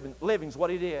for a living is what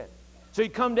he did. So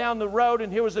he'd come down the road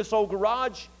and here was this old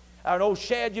garage, an old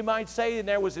shed you might say, and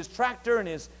there was his tractor and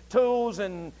his tools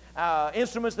and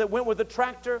instruments that went with the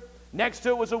tractor. Next to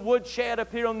it was a wood shed.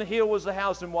 Up here on the hill was the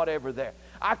house and whatever there.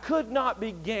 I could not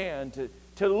begin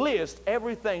to list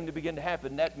everything that began to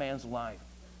happen in that man's life.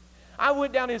 I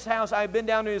went down to his house. I had been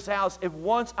down to his house. If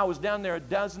once, I was down there a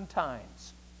dozen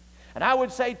times. And I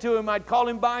would say to him, I'd call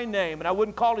him by name, and I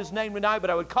wouldn't call his name tonight,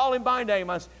 but I would call him by name.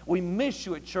 I said, we miss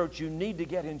you at church. You need to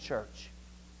get in church.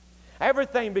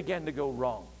 Everything began to go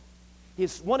wrong.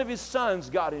 One of his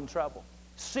sons got in trouble.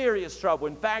 Serious trouble.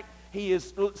 In fact, he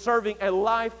is serving a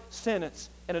life sentence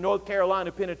in a North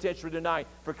Carolina penitentiary tonight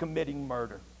for committing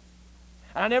murder.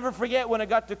 And I never forget when I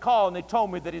got the call and they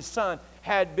told me that his son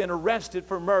had been arrested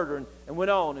for murder and went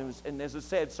on and as I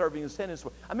said, serving a sentence.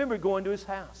 I remember going to his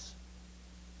house.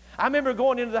 I remember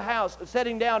going into the house,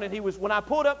 sitting down, and when I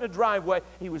pulled up in the driveway,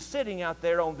 he was sitting out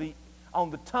there on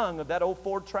the tongue of that old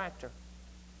Ford tractor.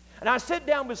 And I sat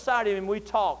down beside him and we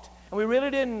talked. And we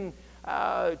really didn't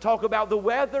talk about the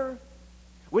weather.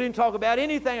 We didn't talk about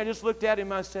anything. I just looked at him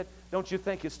and I said, don't you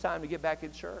think it's time to get back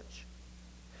in church?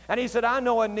 And he said, I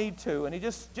know I need to. And he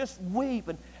just weep.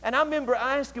 And I remember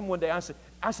I asked him one day, I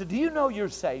said, do you know you're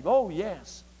saved? Oh,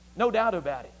 yes. No doubt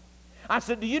about it. I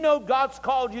said, do you know God's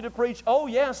called you to preach? Oh,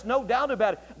 yes, no doubt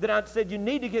about it. Then I said, you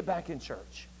need to get back in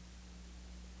church.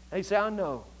 And he said, I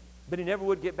know. But he never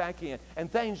would get back in.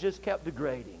 And things just kept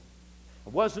degrading.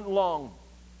 It wasn't long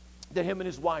that him and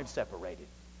his wife separated.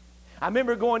 I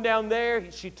remember going down there.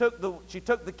 She took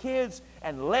the kids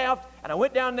and left. And I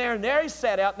went down there, and there he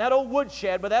sat out in that old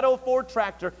woodshed with that old Ford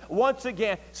tractor, once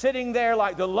again, sitting there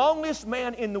like the loneliest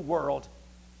man in the world.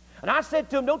 And I said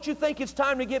to him, don't you think it's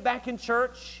time to get back in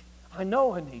church? I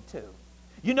know I need to.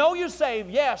 You know you're saved,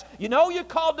 yes. You know you're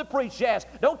called to preach, yes.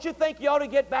 Don't you think you ought to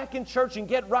get back in church and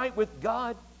get right with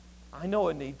God? I know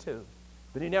I need to.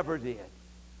 But he never did.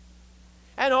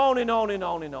 And on and on and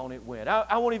on and on it went.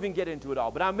 I won't even get into it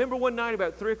all. But I remember one night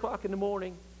about 3 o'clock in the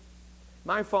morning,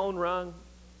 my phone rung.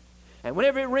 And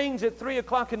whenever it rings at 3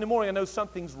 o'clock in the morning, I know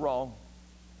something's wrong.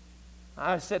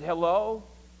 I said, hello?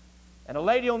 And a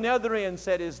lady on the other end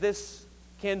said, is this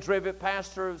Ken Trivette,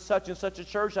 pastor of such and such a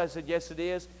church? I said, yes, it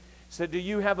is. Said, do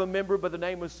you have a member by the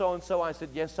name of so-and-so? I said,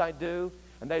 yes, I do.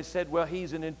 And they said, well,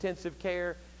 he's in intensive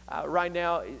care right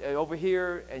now over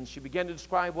here. And she began to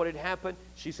describe what had happened.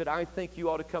 She said, I think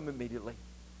you ought to come immediately.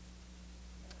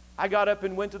 I got up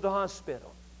and went to the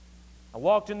hospital. I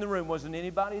walked in the room. Wasn't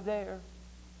anybody there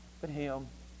but him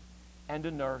and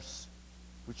a nurse,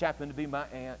 which happened to be my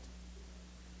aunt.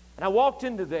 And I walked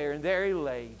into there, and there he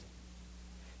laid.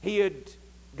 He had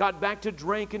got back to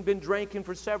drinking, been drinking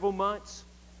for several months.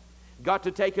 Got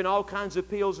to taking all kinds of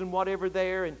pills and whatever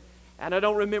there. And I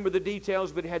don't remember the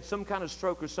details, but he had some kind of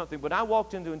stroke or something. But I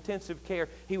walked into intensive care.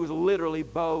 He was literally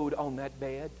bowed on that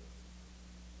bed.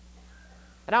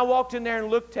 And I walked in there and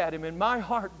looked at him, and my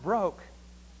heart broke.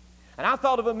 And I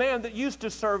thought of a man that used to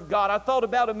serve God. I thought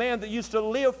about a man that used to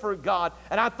live for God.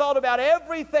 And I thought about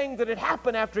everything that had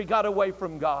happened after he got away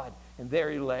from God. And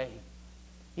there he lay.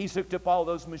 He's hooked up all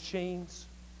those machines.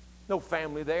 No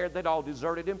family there. They'd all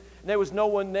deserted him. And there was no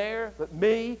one there but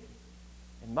me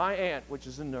and my aunt, which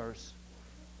is a nurse.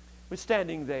 We're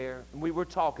standing there, and we were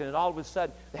talking, and all of a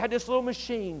sudden, they had this little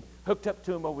machine hooked up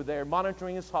to him over there,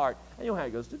 monitoring his heart. And you know how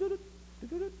it goes, do-do-do,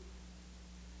 do-do-do.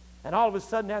 And all of a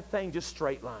sudden, that thing just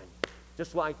straight line,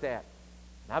 just like that.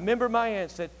 And I remember my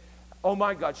aunt said, oh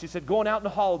my God, she said, going out in the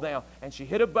hall now. And she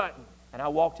hit a button, and I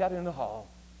walked out in the hall.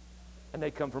 And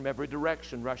they come from every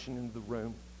direction, rushing into the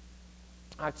room.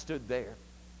 I stood there.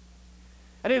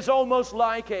 And it's almost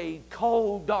like a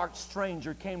cold, dark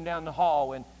stranger came down the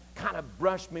hall and kind of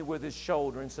brushed me with his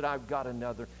shoulder and said, I've got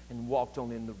another, and walked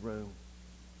on in the room.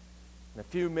 In a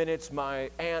few minutes, my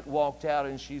aunt walked out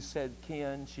and she said,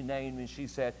 Ken, she named me, and she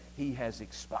said, he has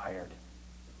expired.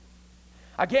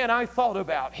 Again, I thought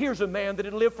about, here's a man that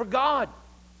had lived for God.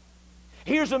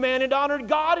 Here's a man that honored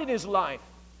God in his life.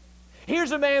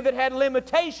 Here's a man that had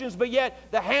limitations, but yet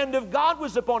the hand of God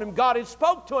was upon him. God had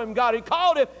spoke to him. God had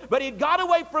called him, but he'd got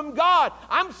away from God.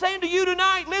 I'm saying to you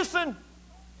tonight, listen,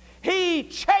 he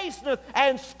chasteneth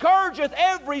and scourgeth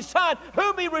every son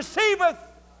whom he receiveth.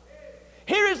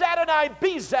 Here is Adonai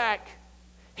Bezak.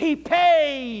 He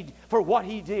paid for what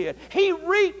he did. He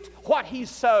reaped what he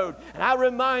sowed. And I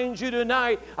remind you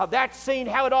tonight of that scene,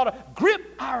 how it ought to grip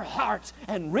our hearts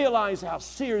and realize how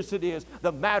serious it is,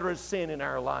 the matter of sin in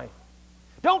our life.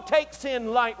 Don't take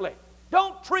sin lightly.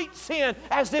 Don't treat sin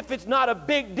as if it's not a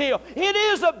big deal. It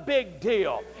is a big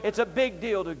deal. It's a big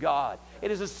deal to God.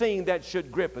 It is a scene that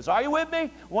should grip us. Are you with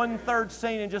me? One third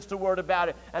scene and just a word about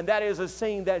it. And that is a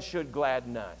scene that should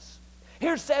gladden us.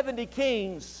 Here's 70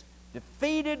 kings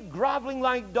defeated, groveling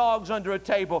like dogs under a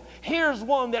table. Here's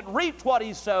one that reaped what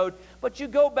he sowed. But you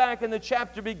go back and the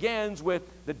chapter begins with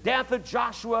the death of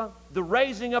Joshua, the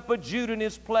raising up of Judah in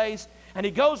his place. And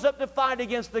he goes up to fight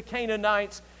against the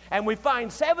Canaanites. And we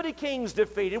find 70 kings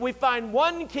defeated. We find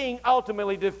one king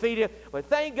ultimately defeated. But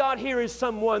thank God here is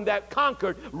someone that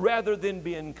conquered rather than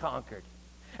being conquered.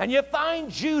 And you find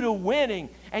Judah winning.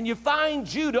 And you find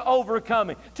Judah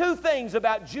overcoming. Two things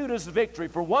about Judah's victory.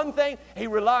 For one thing, he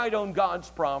relied on God's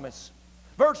promise.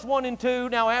 Verse 1 and 2,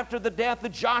 now after the death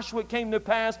of Joshua it came to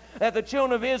pass that the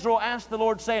children of Israel asked the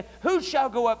Lord, saying, who shall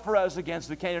go up for us against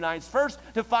the Canaanites first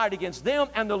to fight against them?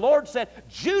 And the Lord said,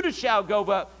 Judah shall go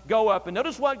up. And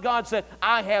notice what God said,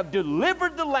 I have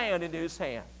delivered the land into his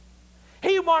hand.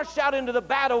 He marched out into the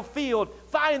battlefield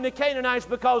fighting the Canaanites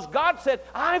because God said,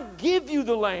 I give you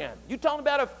the land. You talking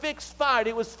about a fixed fight.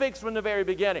 It was fixed from the very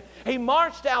beginning. He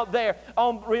marched out there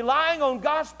relying on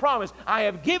God's promise. I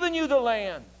have given you the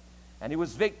land. And he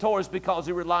was victorious because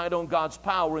he relied on God's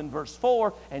power in verse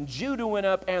 4. And Judah went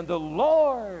up, and the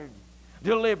Lord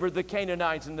delivered the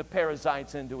Canaanites and the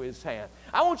Perizzites into his hand.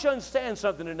 I want you to understand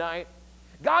something tonight.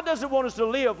 God doesn't want us to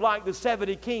live like the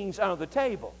 70 kings under the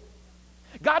table.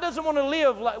 God doesn't want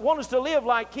us to live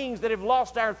like kings that have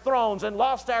lost our thrones and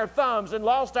lost our thumbs and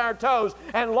lost our toes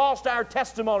and lost our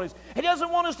testimonies. He doesn't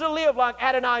want us to live like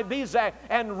Adonai-Bezek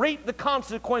and reap the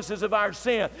consequences of our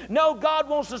sin. No, God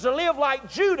wants us to live like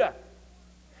Judah.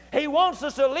 He wants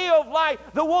us to live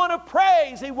like the one of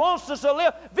praise. He wants us to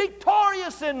live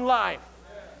victorious in life.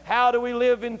 How do we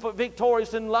live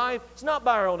victorious in life? It's not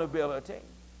by our own ability.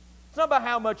 It's not about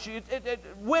how much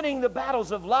winning the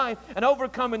battles of life and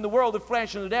overcoming the world, the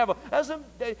flesh, and the devil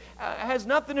has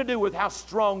nothing to do with how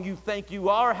strong you think you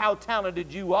are, how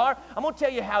talented you are. I'm going to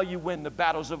tell you how you win the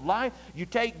battles of life. You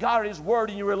take God at His Word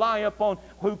and you rely upon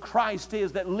who Christ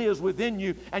is that lives within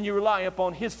you, and you rely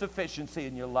upon His sufficiency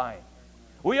in your life.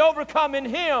 We overcome in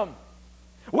Him.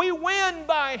 We win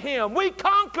by Him. We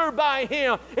conquer by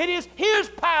Him. It is His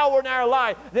power in our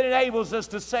life that enables us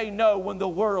to say no when the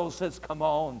world says, come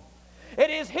on. It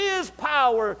is His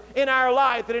power in our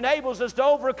life that enables us to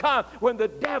overcome when the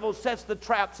devil sets the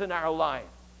traps in our life.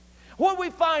 What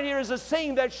we find here is a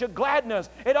scene that should gladden us.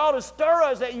 It ought to stir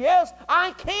us that, yes,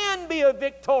 I can be a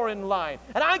victor in life,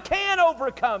 and I can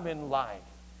overcome in life.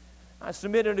 I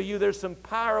submit unto you there's some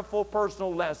powerful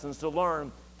personal lessons to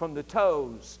learn from the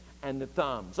toes and the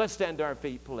thumbs. Let's stand to our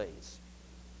feet, please.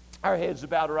 Our heads are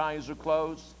bowed, our eyes are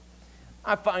closed.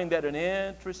 I find that an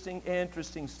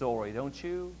interesting story, don't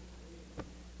you?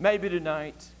 Maybe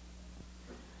tonight,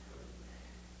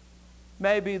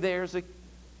 maybe there's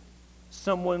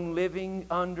someone living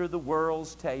under the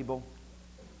world's table.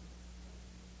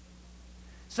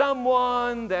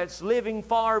 Someone that's living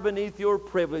far beneath your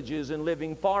privileges and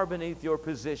living far beneath your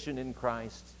position in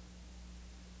Christ.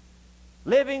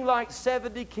 Living like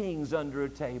 70 kings under a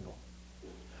table.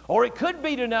 Or it could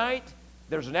be tonight,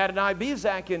 there's an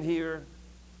Adonai-Bezek in here,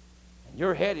 and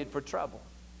you're headed for trouble.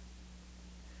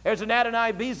 There's an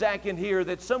Adonai-Bezek in here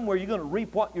that somewhere you're going to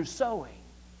reap what you're sowing.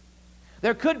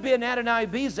 There could be an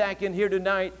Adonai-Bezek in here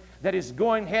tonight that is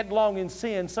going headlong in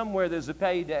sin. Somewhere there's a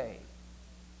payday.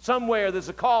 Somewhere there's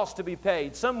a cost to be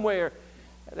paid. Somewhere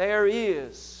there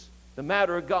is the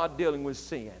matter of God dealing with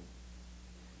sin.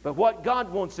 But what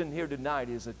God wants in here tonight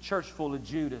is a church full of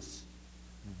Judas,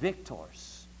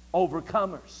 victors,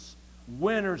 overcomers,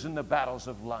 winners in the battles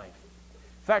of life.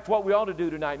 In fact, what we ought to do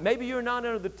tonight, maybe you're not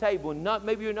under the table, and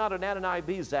maybe you're not an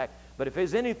Adonai-Bezek, but if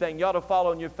there's anything, you ought to fall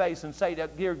on your face and say,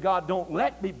 dear God, don't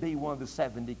let me be one of the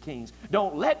 70 kings.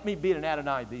 Don't let me be an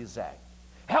Adonai-Bezek.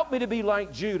 Help me to be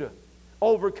like Judah,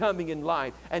 overcoming in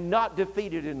life and not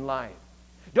defeated in life.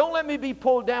 Don't let me be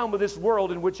pulled down with this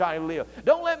world in which I live.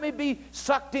 Don't let me be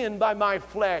sucked in by my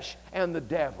flesh and the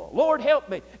devil. Lord, help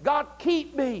me. God,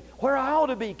 keep me where I ought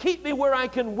to be. Keep me where I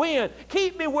can win.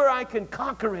 Keep me where I can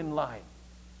conquer in life.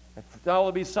 If there ought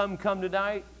to be some come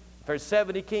tonight, if there's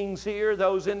 70 kings here,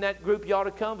 those in that group, you ought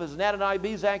to come. If there's an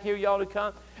Adonai-Bezek here, you ought to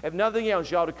come. If nothing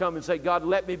else, you ought to come and say, God,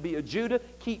 let me be a Judah.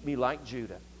 Keep me like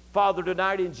Judah. Father,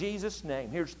 tonight in Jesus' name,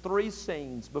 here's 3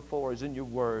 scenes before us in your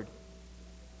word.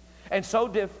 And so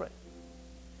different.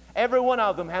 Every one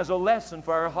of them has a lesson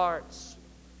for our hearts.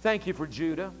 Thank you for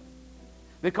Judah.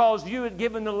 Because you had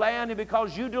given the land and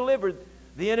because you delivered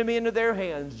the enemy into their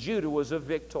hands, Judah was a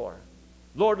victor.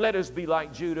 Lord, let us be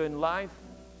like Judah in life.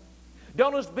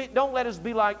 Don't let us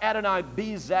be like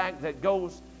Adonai-Bezek that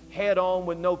goes head on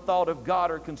with no thought of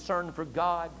God or concern for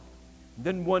God.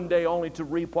 Then one day only to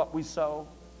reap what we sow.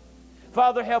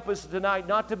 Father, help us tonight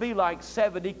not to be like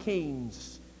 70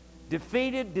 kings,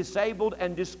 defeated, disabled,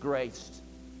 and disgraced.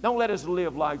 Don't let us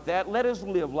live like that. Let us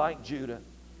live like Judah.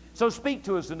 So speak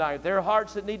to us tonight. There are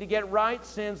hearts that need to get right,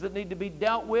 sins that need to be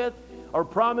dealt with, or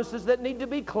promises that need to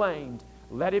be claimed.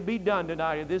 Let it be done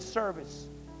tonight in this service.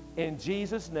 In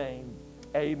Jesus' name,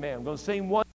 amen. I'm going to sing one.